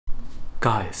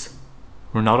Guys,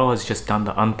 Ronaldo has just done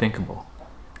the unthinkable.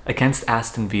 Against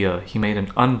Aston Villa, he made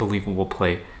an unbelievable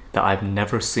play that I've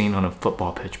never seen on a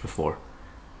football pitch before.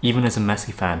 Even as a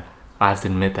Messi fan, I have to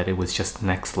admit that it was just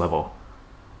next level.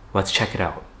 Let's check it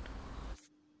out.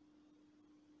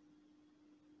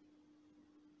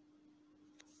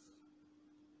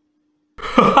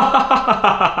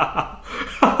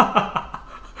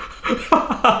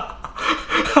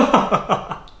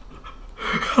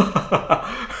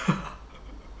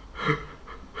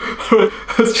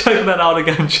 Let's check that out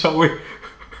again, shall we?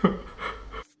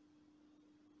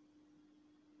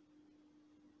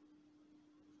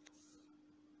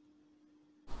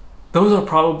 Those are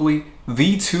probably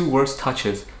the two worst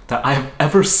touches that I have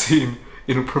ever seen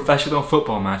in a professional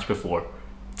football match before.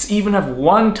 To even have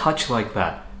one touch like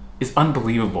that is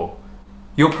unbelievable.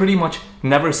 You'll pretty much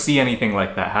never see anything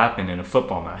like that happen in a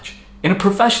football match, in a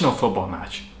professional football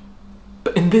match.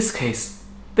 But in this case,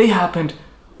 they happened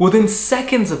within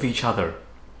seconds of each other.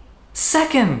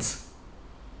 Seconds!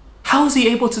 How is he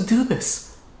able to do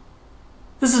this?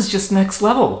 This is just next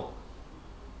level.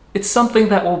 It's something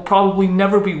that will probably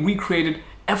never be recreated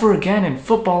ever again in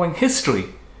footballing history.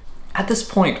 At this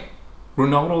point,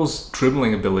 Ronaldo's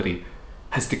dribbling ability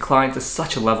has declined to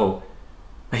such a level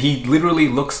that he literally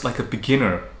looks like a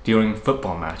beginner during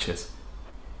football matches.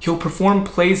 He'll perform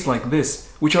plays like this,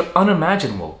 which are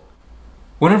unimaginable.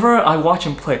 Whenever I watch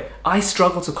him play, I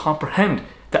struggle to comprehend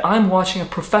that I'm watching a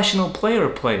professional player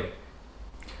play.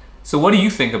 So what do you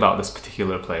think about this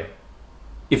particular play?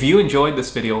 If you enjoyed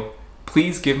this video,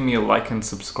 please give me a like and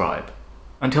subscribe.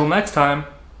 Until next time,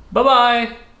 bye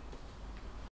bye!